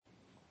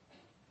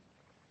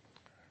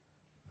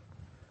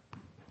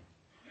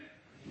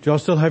Do y'all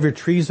still have your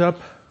trees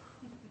up?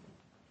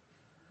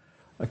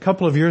 A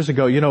couple of years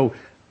ago,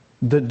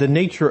 the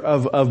nature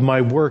of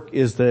my work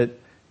is that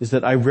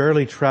I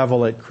rarely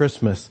travel at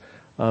Christmas.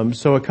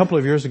 So a couple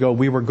of years ago,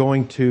 we were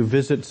going to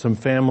visit some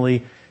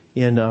family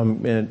in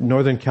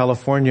Northern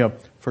California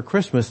for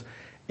Christmas.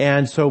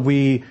 And so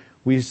we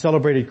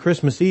celebrated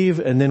Christmas Eve,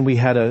 and then we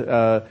had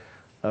a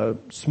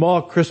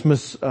small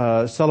Christmas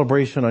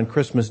celebration on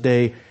Christmas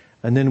Day,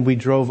 and then we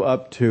drove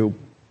up to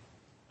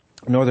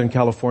Northern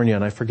California,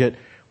 and I forget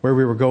where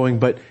we were going,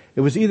 but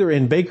it was either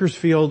in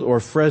Bakersfield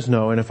or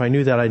Fresno, and if I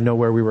knew that, I'd know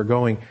where we were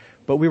going.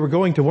 But we were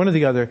going to one or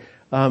the other,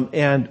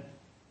 and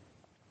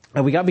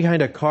we got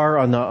behind a car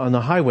on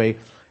the highway,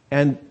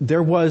 and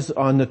there was,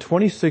 on the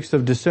 26th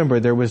of December,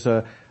 there was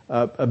a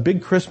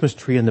big Christmas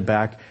tree in the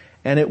back,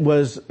 and it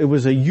was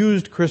a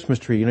used Christmas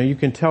tree. You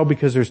can tell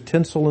because there's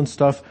tinsel and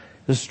stuff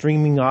that's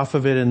streaming off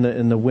of it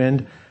in the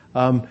wind.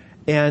 And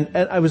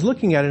I was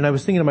looking at it, and I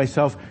was thinking to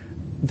myself,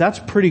 that's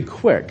pretty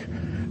quick.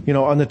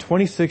 On the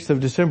 26th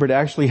of December to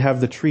actually have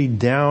the tree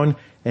down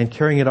and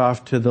carrying it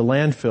off to the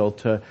landfill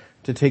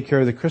to take care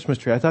of the Christmas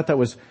tree. I thought that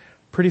was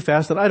pretty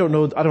fast. And I don't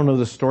know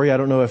the story. I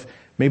don't know if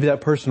maybe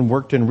that person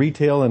worked in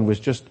retail and was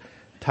just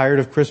tired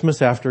of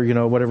Christmas after,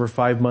 whatever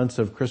 5 months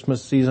of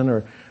Christmas season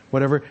or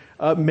whatever.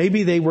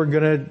 Maybe they were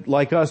gonna,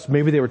 like us,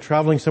 maybe they were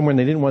traveling somewhere and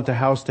they didn't want the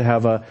house to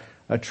have a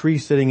tree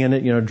sitting in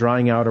it,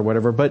 drying out or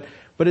whatever. But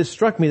it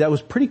struck me that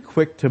was pretty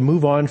quick to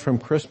move on from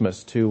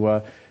Christmas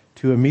to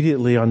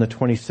immediately on the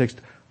 26th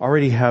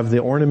already have the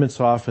ornaments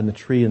off and the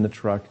tree in the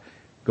truck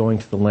going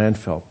to the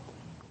landfill.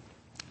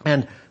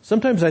 And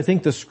sometimes I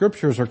think the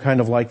scriptures are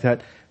kind of like that.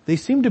 They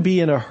seem to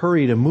be in a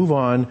hurry to move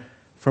on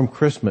from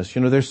Christmas.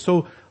 There's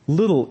so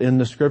little in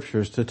the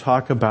scriptures to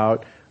talk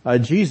about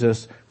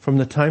Jesus from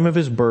the time of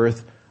his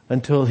birth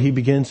until he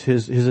begins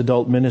his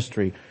adult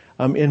ministry.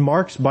 In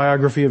Mark's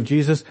biography of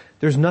Jesus,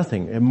 there's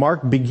nothing. And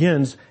Mark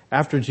begins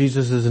after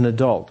Jesus is an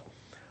adult.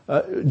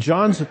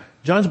 John's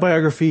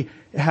biography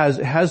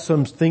has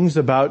some things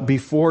about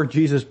before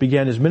Jesus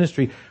began his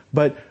ministry,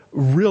 but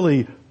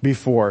really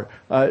before.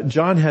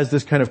 John has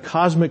this kind of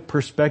cosmic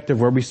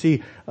perspective where we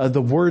see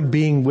the Word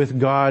being with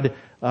God,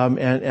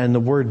 and the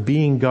Word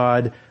being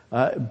God,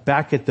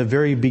 back at the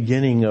very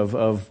beginning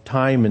of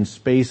time and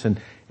space and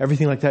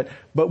everything like that.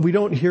 But we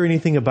don't hear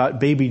anything about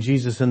baby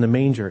Jesus in the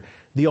manger.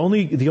 The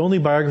only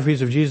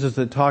biographies of Jesus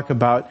that talk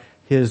about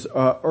his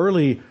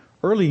early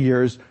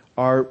years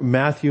are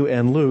Matthew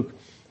and Luke.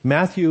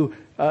 Matthew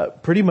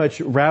pretty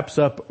much wraps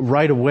up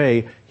right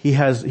away. He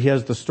has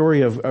the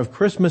story of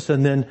Christmas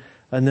and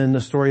then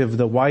the story of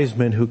the wise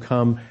men who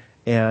come,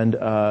 and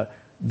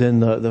then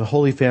the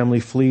Holy Family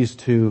flees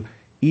to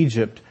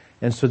Egypt.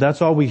 And so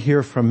that's all we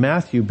hear from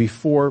Matthew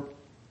before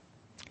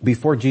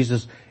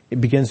Jesus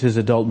begins his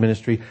adult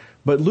ministry.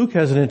 But Luke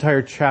has an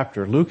entire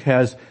chapter. Luke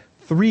has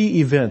 3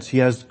 events. He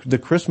has the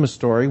Christmas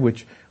story,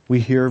 which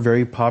we hear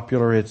very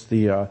popular. It's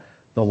the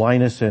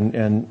Linus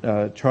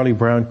and Charlie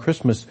Brown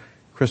Christmas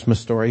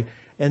story.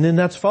 And then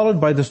that's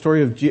followed by the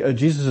story of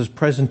Jesus'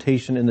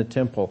 presentation in the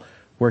temple,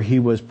 where he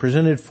was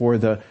presented for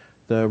the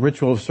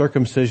ritual of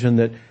circumcision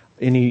that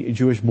any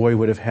Jewish boy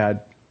would have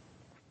had.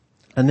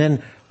 And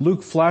then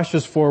Luke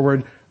flashes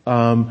forward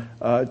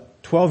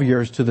 12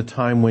 years to the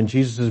time when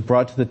Jesus is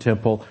brought to the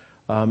temple,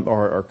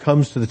 or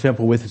comes to the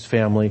temple with his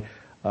family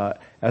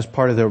as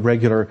part of the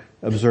regular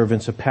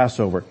observance of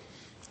Passover.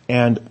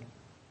 And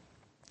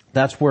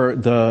that's where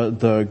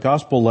the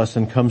gospel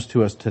lesson comes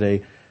to us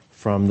today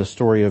from the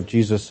story of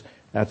Jesus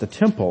at the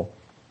temple.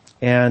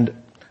 And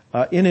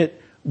in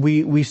it,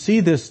 we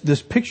see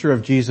this picture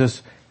of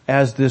Jesus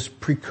as this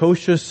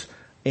precocious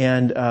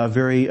and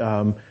very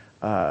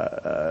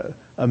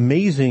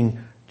amazing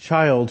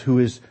child who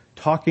is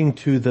talking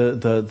to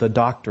the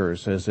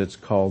doctors, as it's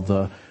called,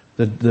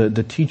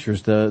 the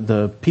teachers,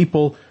 the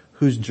people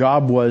whose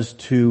job was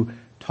to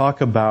talk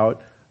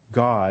about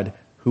God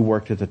who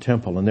worked at the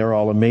temple. And they're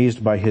all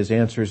amazed by his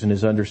answers and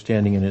his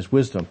understanding and his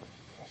wisdom.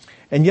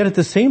 And yet at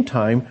the same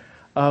time,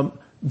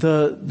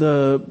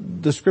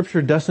 the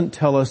scripture doesn't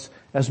tell us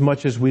as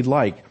much as we'd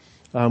like.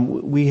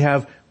 We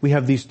have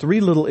these 3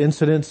 little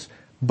incidents,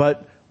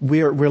 but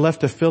we're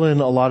left to fill in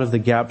a lot of the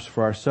gaps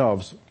for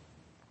ourselves.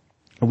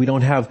 We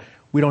don't have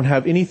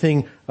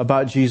anything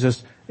about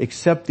Jesus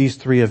except these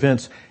 3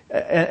 events.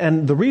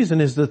 And the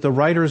reason is that the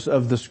writers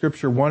of the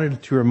scripture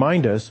wanted to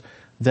remind us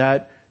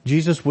that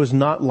Jesus was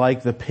not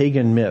like the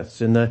pagan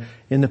myths. In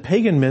the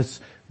pagan myths,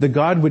 the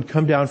god would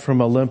come down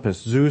from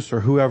Olympus, Zeus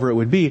or whoever it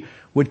would be,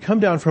 would come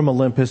down from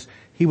Olympus.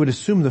 He would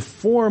assume the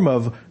form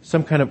of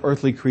some kind of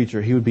earthly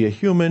creature. He would be a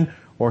human,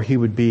 or he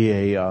would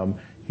be an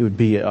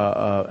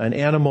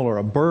animal or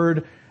a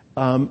bird,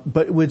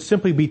 but would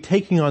simply be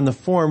taking on the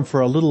form for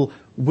a little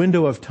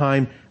window of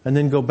time and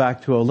then go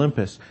back to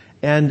Olympus.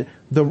 And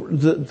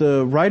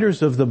the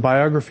writers of the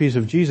biographies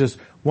of Jesus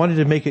wanted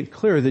to make it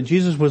clear that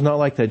Jesus was not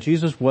like that.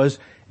 Jesus was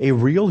a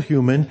real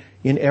human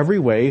in every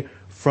way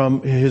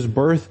from his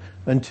birth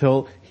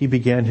until he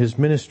began his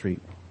ministry.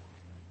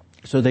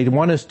 So they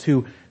want us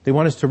to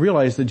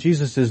realize that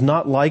Jesus is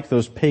not like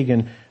those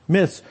pagan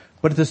myths,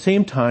 but at the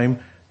same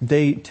time,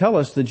 they tell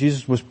us that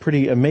Jesus was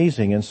pretty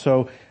amazing. And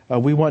so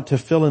we want to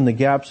fill in the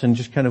gaps and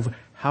just kind of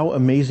how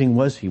amazing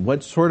was he?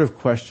 What sort of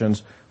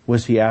questions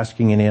was he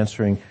asking and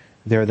answering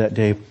there that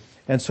day?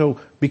 And so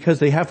because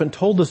they haven't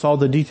told us all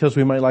the details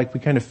we might like, we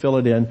kind of fill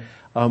it in.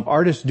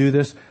 Artists do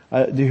this.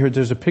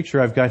 There's a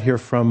picture I've got here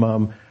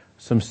from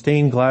some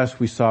stained glass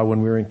we saw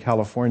when we were in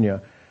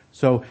California.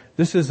 So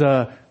this is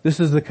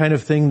the kind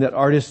of thing that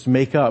artists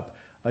make up.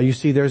 You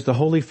see there's the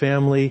Holy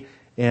Family,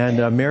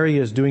 and Mary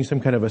is doing some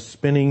kind of a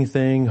spinning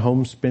thing,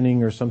 home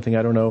spinning or something,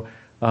 I don't know.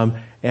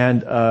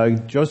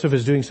 And Joseph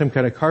is doing some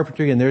kind of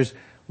carpentry, and there's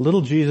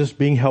little Jesus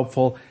being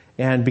helpful.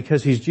 And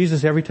because he's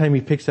Jesus, every time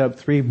he picks up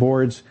 3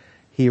 boards,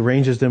 he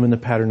arranges them in the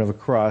pattern of a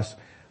cross,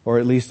 or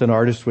at least an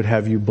artist would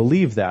have you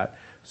believe that.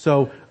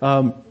 So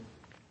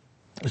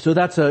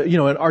that's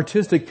an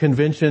artistic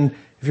convention.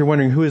 If you're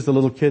wondering who is the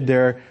little kid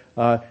there,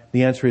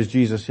 the answer is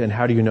Jesus. And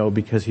how do you know?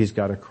 Because he's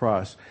got a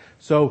cross.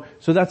 So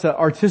that's an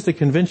artistic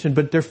convention,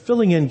 but they're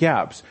filling in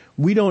gaps.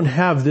 We don't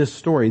have this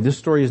story. This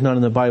story is not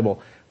in the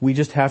Bible. We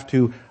just have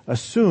to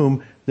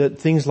assume that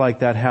things like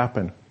that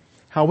happen.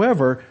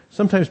 However,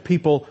 sometimes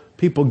people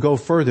go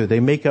further. They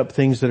make up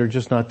things that are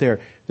just not there.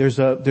 There's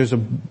a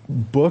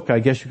book, I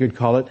guess you could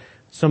call it,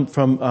 from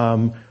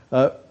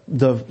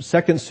the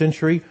 2nd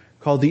century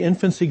called The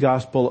Infancy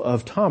Gospel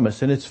of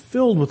Thomas, and it's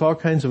filled with all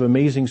kinds of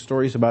amazing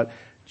stories about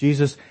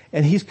Jesus.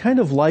 And he's kind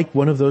of like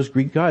one of those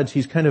Greek gods.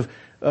 He's kind of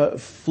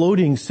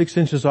floating 6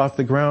 inches off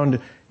the ground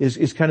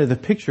is kind of the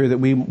picture that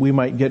we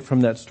might get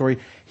from that story.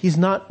 He's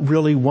not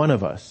really one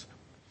of us.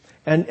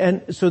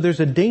 And so there's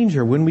a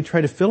danger when we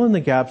try to fill in the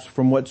gaps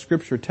from what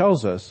Scripture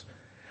tells us.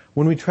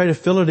 When we try to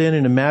fill it in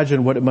and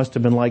imagine what it must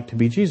have been like to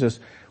be Jesus,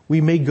 we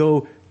may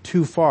go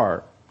too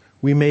far.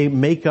 We may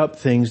make up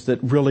things that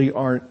really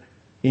aren't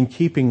in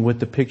keeping with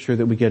the picture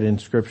that we get in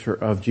Scripture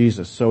of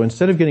Jesus. So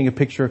instead of getting a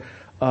picture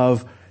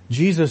of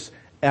Jesus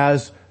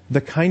as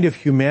the kind of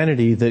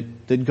humanity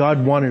that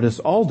God wanted us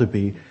all to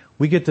be,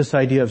 we get this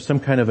idea of some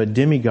kind of a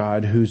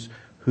demigod who's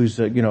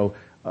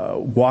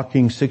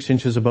walking 6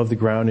 inches above the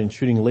ground and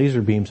shooting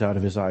laser beams out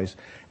of his eyes.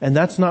 And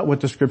that's not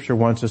what the Scripture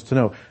wants us to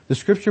know. The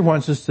Scripture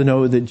wants us to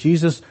know that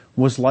Jesus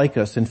was like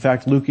us. In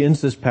fact, Luke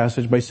ends this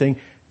passage by saying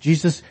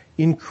Jesus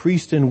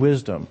increased in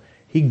wisdom.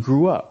 He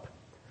grew up.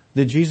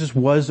 That Jesus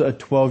was a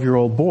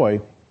 12-year-old boy,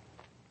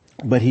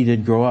 but he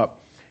did grow up.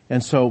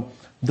 And so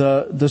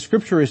the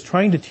Scripture is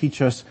trying to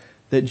teach us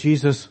that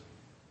Jesus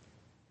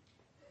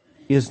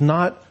is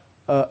not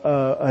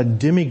a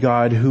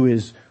demigod who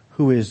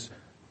is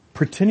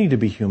pretending to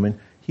be human.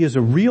 He is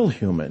a real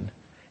human.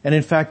 And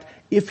in fact,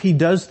 if he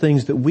does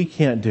things that we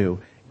can't do,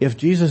 if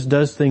Jesus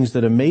does things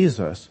that amaze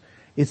us,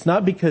 it's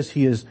not because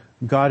he is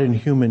God in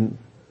human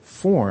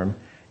form.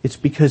 It's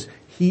because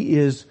he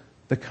is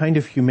the kind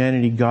of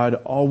humanity God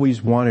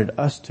always wanted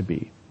us to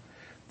be.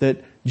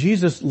 That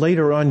Jesus,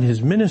 later on in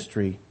his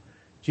ministry,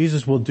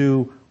 Jesus will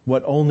do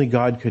what only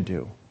God could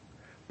do.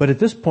 But at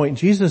this point,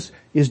 Jesus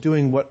is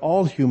doing what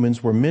all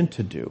humans were meant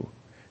to do.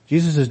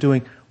 Jesus is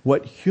doing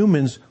what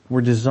humans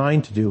were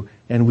designed to do,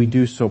 and we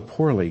do so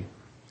poorly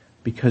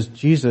because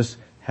Jesus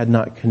had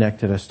not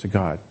connected us to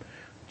God.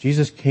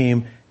 Jesus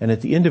came, and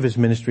at the end of his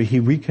ministry,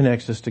 he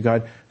reconnects us to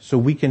God so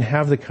we can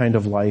have the kind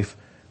of life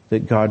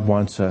that God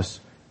wants us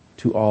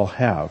to all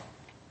have.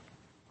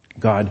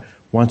 God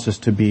wants us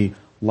to be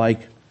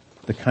like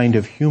the kind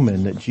of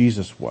human that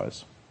Jesus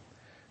was.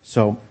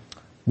 So,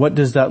 what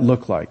does that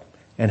look like?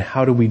 And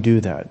how do we do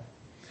that?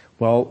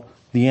 Well,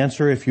 the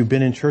answer, if you've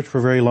been in church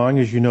for very long,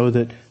 is you know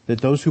that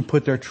those who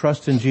put their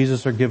trust in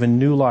Jesus are given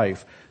new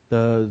life.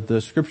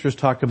 The Scriptures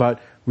talk about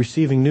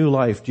receiving new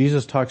life.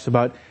 Jesus talks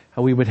about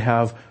how we would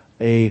have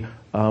a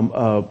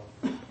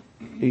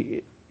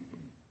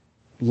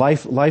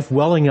life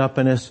welling up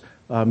in us,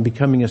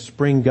 becoming a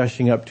spring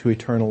gushing up to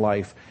eternal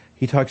life.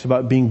 He talks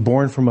about being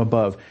born from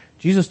above.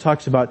 Jesus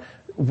talks about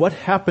what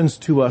happens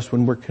to us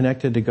when we're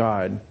connected to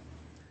God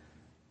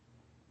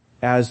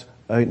as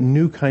a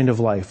new kind of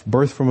life,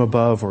 birth from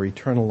above or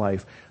eternal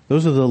life.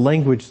 Those are the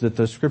language that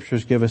the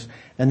Scriptures give us,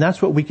 and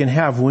that's what we can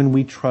have when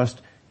we trust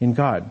in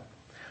God.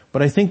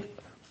 But I think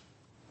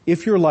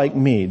if you're like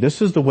me,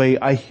 this is the way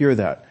I hear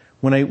that.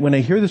 When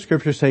I hear the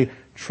Scripture say,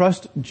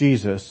 trust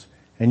Jesus,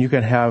 and you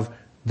can have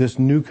this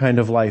new kind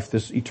of life,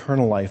 this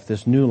eternal life,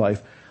 this new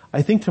life,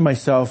 I think to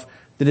myself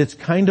that it's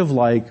kind of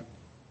like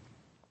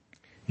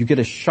you get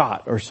a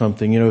shot or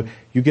something,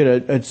 you get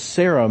a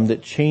serum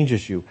that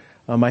changes you.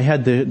 I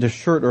had the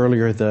shirt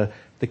earlier, the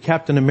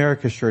Captain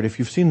America shirt. If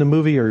you've seen the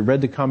movie or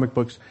read the comic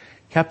books,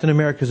 Captain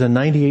America's a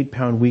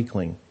 98-pound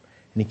weakling,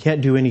 and he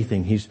can't do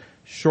anything. He's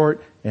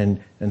short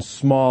and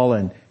small,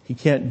 and he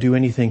can't do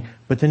anything.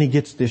 But then he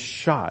gets this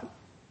shot,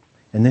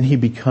 and then he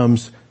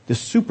becomes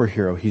this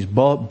superhero. He's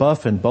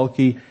buff and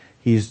bulky.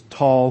 He's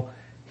tall.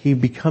 He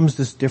becomes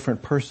this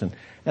different person.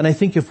 And I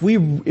think if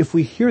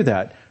we hear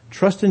that,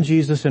 trust in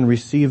Jesus and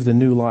receive the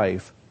new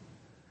life,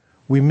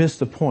 we miss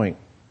the point.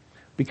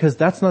 Because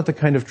that's not the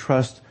kind of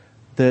trust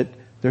that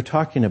they're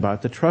talking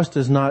about. The trust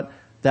is not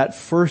that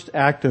first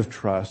act of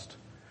trust,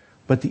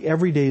 but the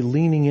everyday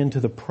leaning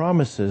into the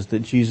promises that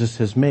Jesus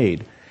has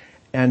made.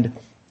 And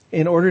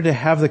in order to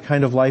have the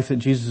kind of life that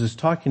Jesus is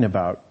talking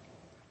about,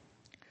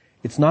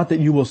 it's not that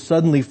you will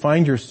suddenly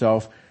find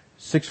yourself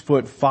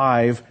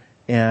 6'5"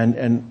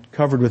 and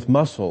covered with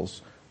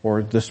muscles,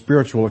 or the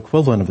spiritual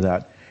equivalent of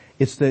that.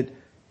 It's that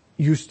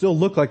you still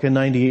look like a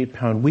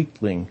 98-pound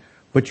weakling,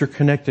 but you're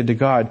connected to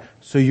God,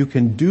 so you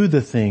can do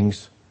the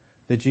things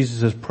that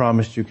Jesus has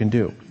promised you can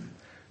do.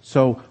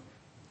 So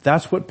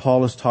that's what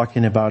Paul is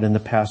talking about in the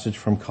passage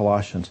from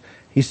Colossians.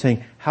 He's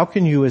saying, how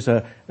can you as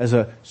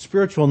a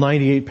spiritual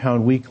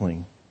 98-pound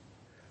weakling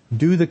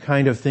do the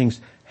kind of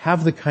things,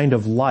 have the kind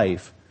of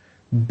life,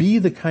 be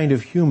the kind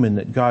of human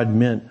that God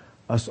meant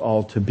us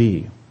all to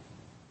be?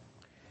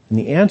 And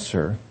the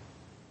answer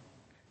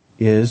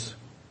is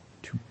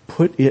to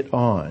put it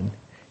on.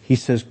 He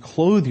says,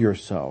 clothe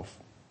yourself.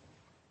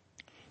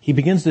 He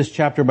begins this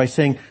chapter by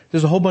saying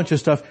there's a whole bunch of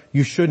stuff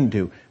you shouldn't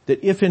do.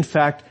 That if in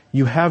fact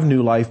you have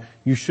new life,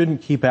 you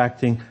shouldn't keep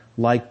acting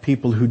like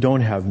people who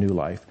don't have new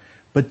life.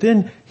 But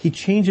then he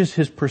changes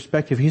his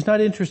perspective. He's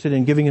not interested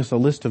in giving us a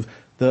list of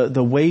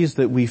the ways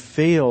that we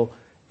fail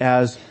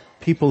as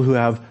people who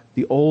have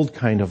the old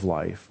kind of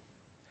life.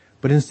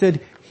 But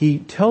instead, he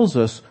tells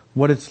us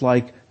what it's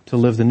like to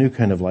live the new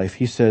kind of life.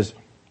 He says,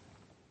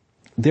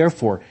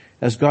 therefore,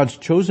 as God's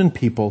chosen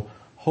people,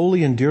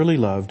 holy and dearly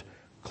loved,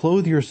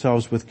 clothe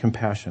yourselves with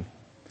compassion.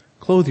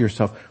 Clothe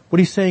yourself. What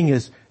he's saying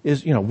is,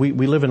 we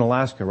live in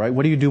Alaska, right?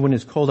 What do you do when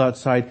it's cold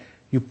outside?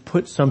 You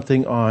put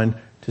something on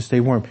to stay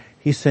warm.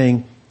 He's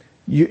saying,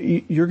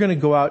 you're going to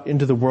go out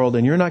into the world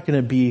and you're not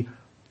going to be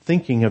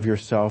thinking of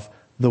yourself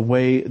the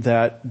way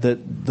that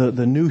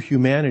the new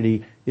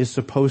humanity is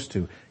supposed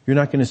to. You're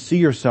not going to see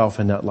yourself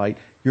in that light.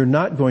 You're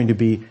not going to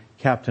be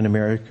Captain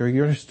America.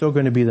 You're still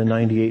going to be the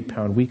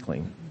 98-pound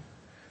weakling.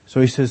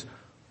 So he says,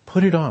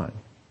 put it on.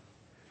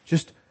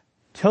 Just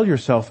tell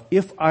yourself,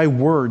 if I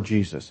were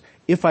Jesus,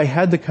 if I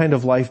had the kind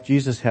of life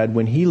Jesus had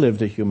when he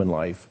lived a human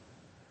life,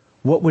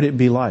 what would it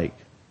be like?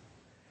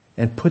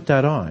 And put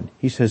that on.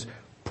 He says,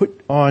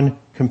 put on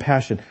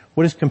compassion.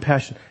 What is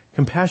compassion?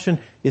 Compassion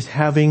is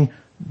having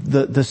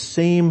the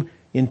same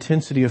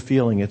intensity of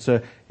feeling.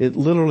 It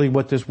literally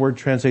what this word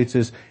translates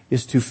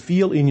is to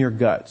feel in your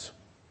guts.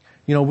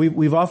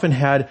 We've often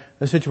had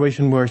a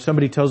situation where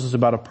somebody tells us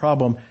about a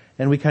problem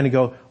and we kind of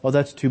go, well,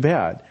 that's too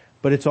bad.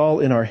 But it's all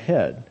in our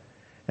head.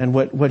 And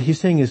what he's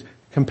saying is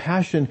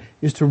compassion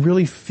is to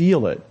really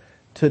feel it,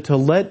 to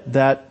let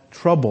that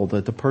trouble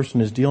that the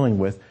person is dealing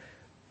with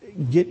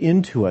get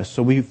into us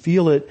so we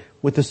feel it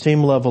with the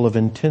same level of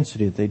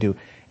intensity that they do.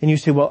 And you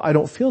say, well, I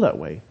don't feel that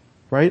way,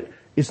 right?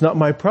 It's not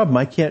my problem.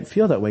 I can't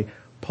feel that way.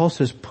 Paul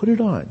says, put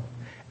it on.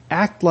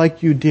 Act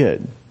like you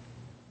did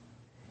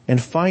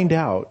and find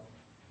out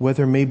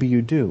whether maybe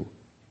you do.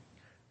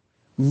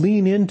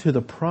 Lean into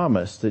the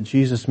promise that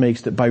Jesus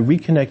makes that by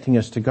reconnecting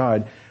us to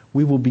God,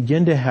 we will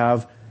begin to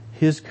have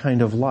his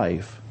kind of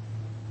life.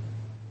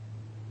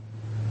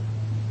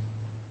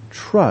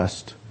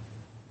 Trust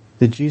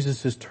that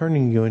Jesus is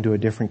turning you into a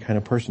different kind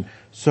of person.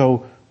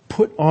 So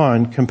put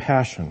on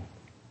compassion.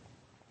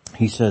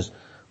 He says,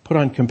 put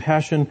on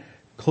compassion,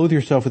 clothe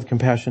yourself with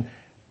compassion.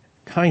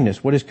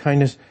 Kindness. What is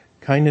kindness?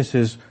 Kindness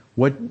is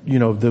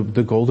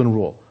the golden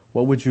rule.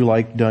 What would you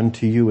like done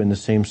to you in the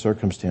same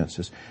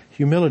circumstances?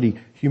 Humility.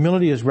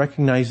 Humility is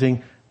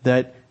recognizing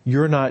that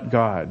you're not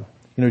God.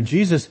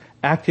 Jesus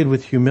acted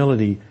with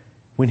humility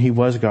when he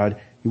was God.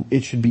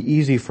 It should be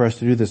easy for us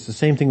to do this. The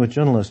same thing with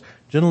gentleness.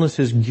 Gentleness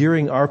is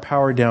gearing our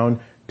power down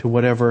to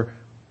whatever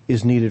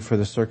is needed for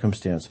the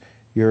circumstance.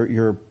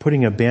 You're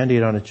putting a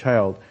Band-Aid on a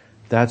child.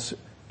 That's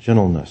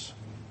gentleness.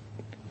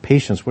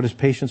 Patience. What is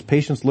patience?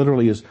 Patience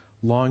literally is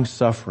long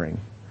suffering.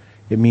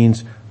 It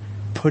means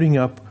putting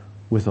up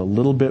with a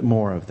little bit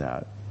more of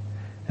that.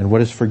 And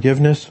what is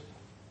forgiveness?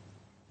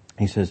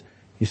 He says,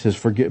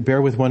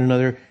 bear with one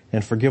another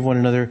and forgive one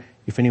another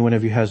if any one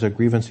of you has a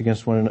grievance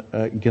against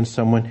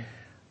someone.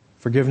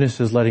 Forgiveness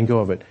is letting go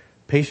of it.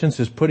 Patience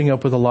is putting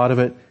up with a lot of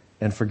it,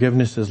 and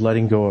forgiveness is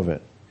letting go of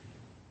it.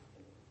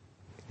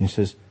 He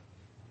says,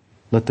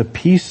 let the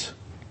peace,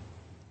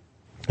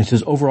 he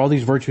says, over all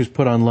these virtues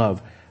put on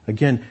love.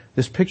 Again,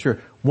 this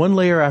picture, one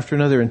layer after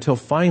another until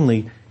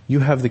finally you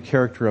have the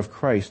character of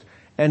Christ.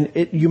 And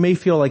you may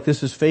feel like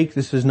this is fake,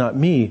 this is not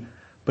me,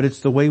 but it's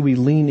the way we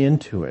lean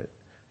into it.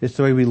 It's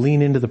the way we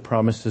lean into the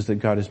promises that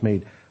God has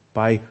made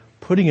by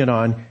putting it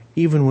on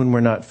even when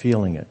we're not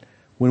feeling it.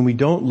 When we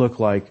don't look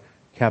like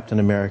Captain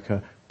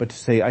America, but to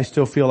say, I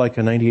still feel like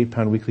a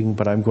 98-pound weakling,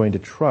 but I'm going to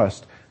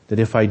trust that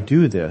if I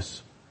do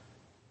this,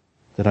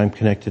 that I'm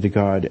connected to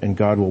God and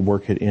God will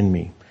work it in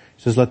me.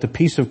 He says, let the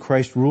peace of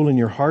Christ rule in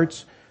your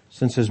hearts,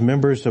 since as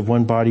members of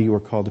one body you are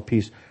called to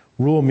peace.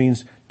 Rule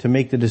means to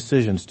make the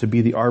decisions, to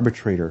be the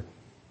arbitrator.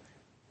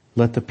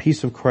 Let the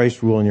peace of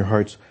Christ rule in your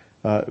hearts.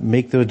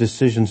 Make the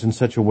decisions in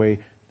such a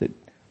way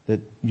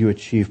that you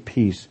achieve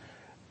peace.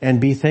 And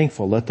be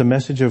thankful. Let the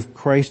message of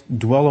Christ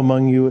dwell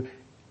among you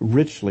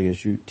richly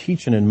as you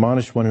teach and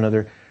admonish one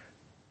another.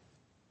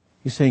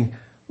 He's saying,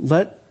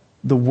 let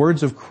the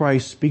words of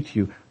Christ speak to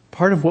you.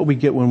 Part of what we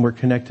get when we're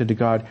connected to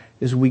God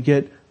is we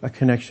get a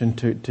connection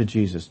to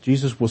Jesus.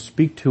 Jesus will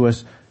speak to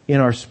us in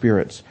our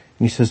spirits.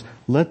 And he says,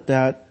 let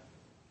that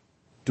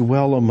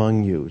dwell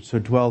among you. So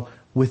dwell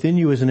within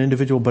you as an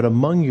individual, but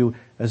among you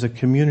as a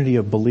community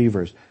of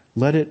believers.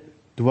 Let it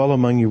dwell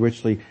among you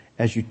richly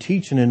as you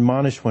teach and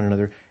admonish one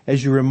another,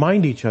 as you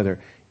remind each other,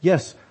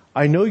 yes,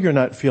 I know you're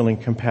not feeling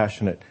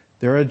compassionate.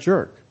 They're a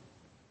jerk.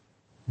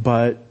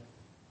 But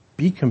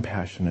be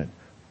compassionate.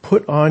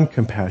 Put on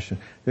compassion.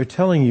 They're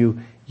telling you,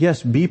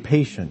 yes, be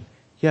patient.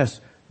 Yes,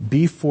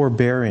 be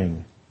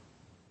forbearing.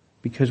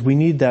 Because we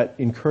need that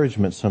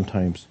encouragement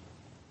sometimes.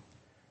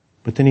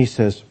 But then he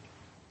says,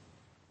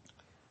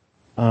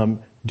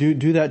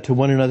 do that to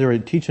one another,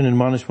 teach and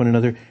admonish one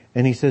another.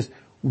 And he says,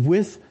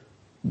 with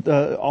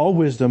all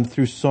wisdom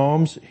through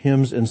psalms,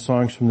 hymns, and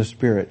songs from the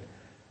Spirit.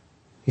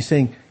 He's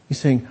saying,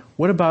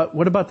 what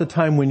about the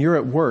time when you're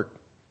at work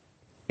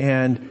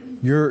and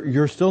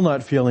you're still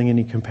not feeling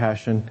any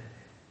compassion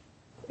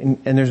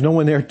and there's no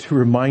one there to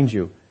remind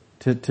you,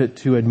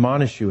 to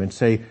admonish you and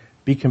say,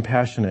 be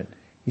compassionate.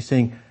 He's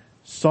saying,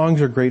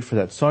 songs are great for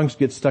that. Songs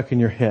get stuck in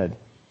your head.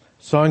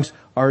 Songs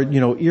are,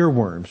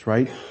 earworms,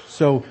 right?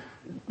 So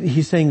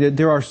he's saying that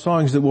there are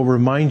songs that will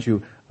remind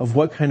you of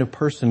what kind of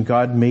person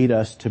God made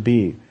us to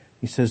be.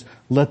 He says,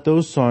 let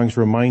those songs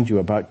remind you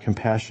about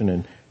compassion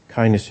and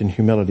kindness and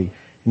humility.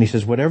 And he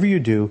says, whatever you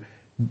do,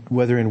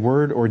 whether in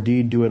word or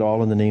deed, do it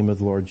all in the name of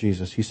the Lord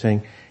Jesus. He's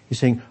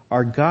saying,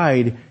 our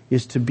guide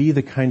is to be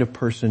the kind of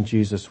person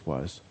Jesus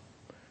was,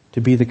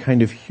 to be the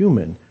kind of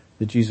human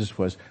that Jesus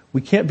was.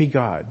 We can't be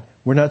God.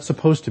 We're not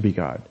supposed to be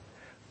God.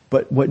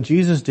 But what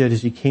Jesus did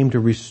is he came to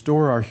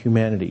restore our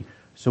humanity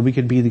so we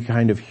could be the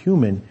kind of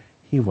human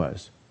he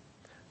was.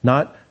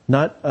 Not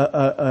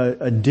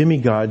a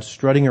demigod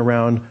strutting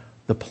around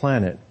the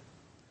planet,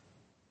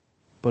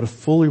 but a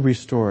fully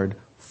restored,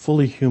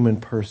 fully human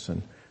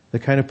person. The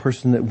kind of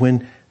person that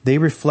when they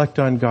reflect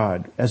on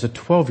God as a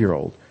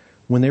 12-year-old,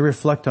 when they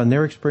reflect on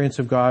their experience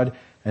of God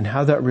and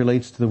how that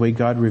relates to the way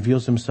God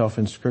reveals himself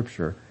in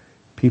Scripture,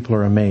 people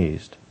are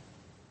amazed.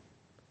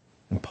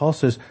 And Paul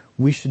says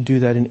we should do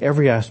that in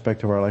every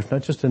aspect of our life,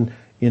 not just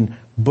in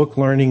book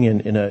learning,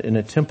 in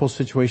a temple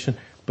situation,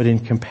 but in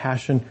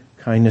compassion,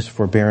 kindness,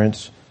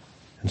 forbearance,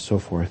 and so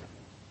forth.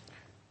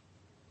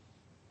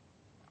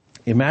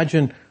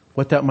 Imagine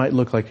what that might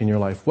look like in your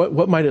life.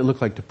 What might it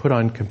look like to put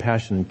on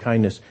compassion and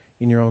kindness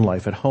in your own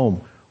life, at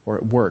home or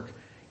at work,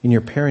 in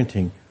your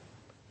parenting,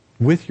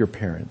 with your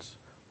parents?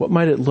 What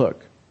might it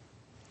look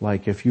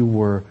like if you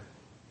were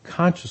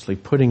consciously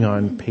putting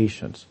on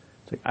patience?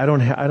 It's like, I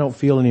don't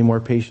feel any more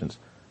patience.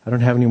 I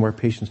don't have any more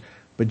patience.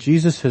 But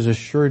Jesus has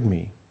assured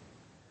me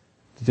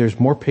that there's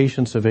more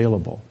patience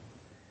available.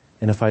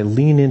 And if I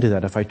lean into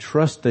that, if I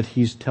trust that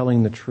he's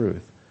telling the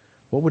truth,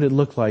 what would it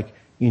look like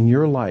in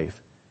your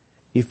life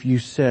if you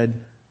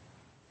said,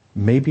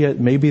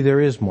 maybe there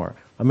is more.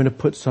 I'm going to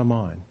put some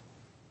on.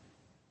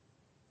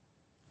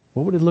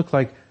 What would it look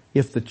like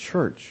if the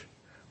church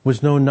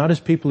was known not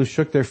as people who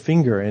shook their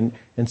finger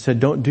and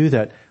said, don't do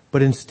that,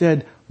 but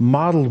instead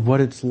modeled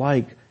what it's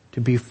like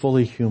to be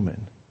fully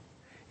human?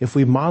 If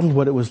we modeled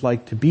what it was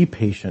like to be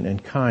patient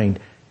and kind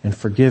and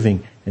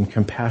forgiving and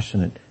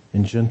compassionate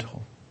and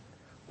gentle,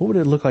 what would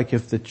it look like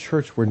if the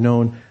church were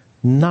known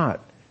not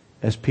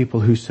as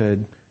people who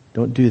said,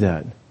 don't do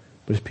that,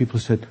 but as people who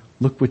said,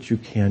 look what you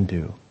can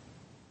do?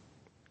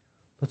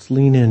 Let's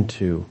lean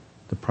into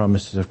the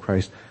promises of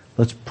Christ.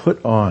 Let's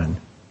put on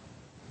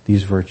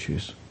these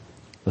virtues.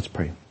 Let's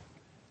pray.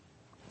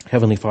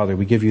 Heavenly Father,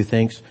 we give you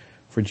thanks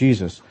for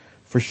Jesus,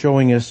 for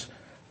showing us,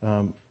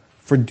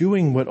 for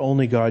doing what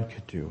only God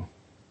could do,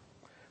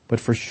 but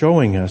for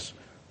showing us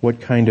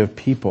what kind of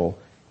people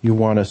you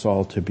want us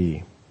all to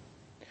be.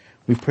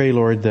 We pray,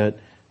 Lord, that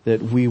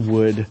we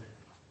would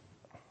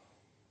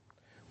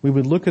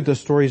look at the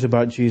stories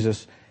about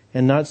Jesus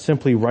and not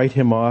simply write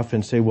him off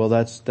and say, well,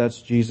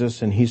 that's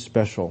Jesus and he's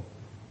special.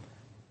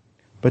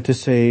 But to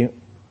say,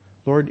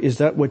 Lord, is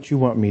that what you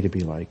want me to be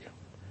like?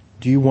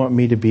 Do you want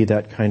me to be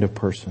that kind of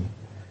person?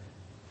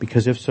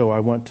 Because if so, I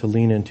want to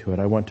lean into it.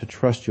 I want to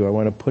trust you. I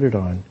want to put it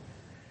on,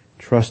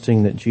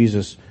 trusting that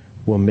Jesus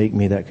will make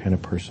me that kind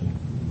of person.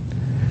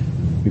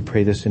 We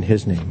pray this in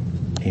his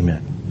name.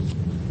 Amen.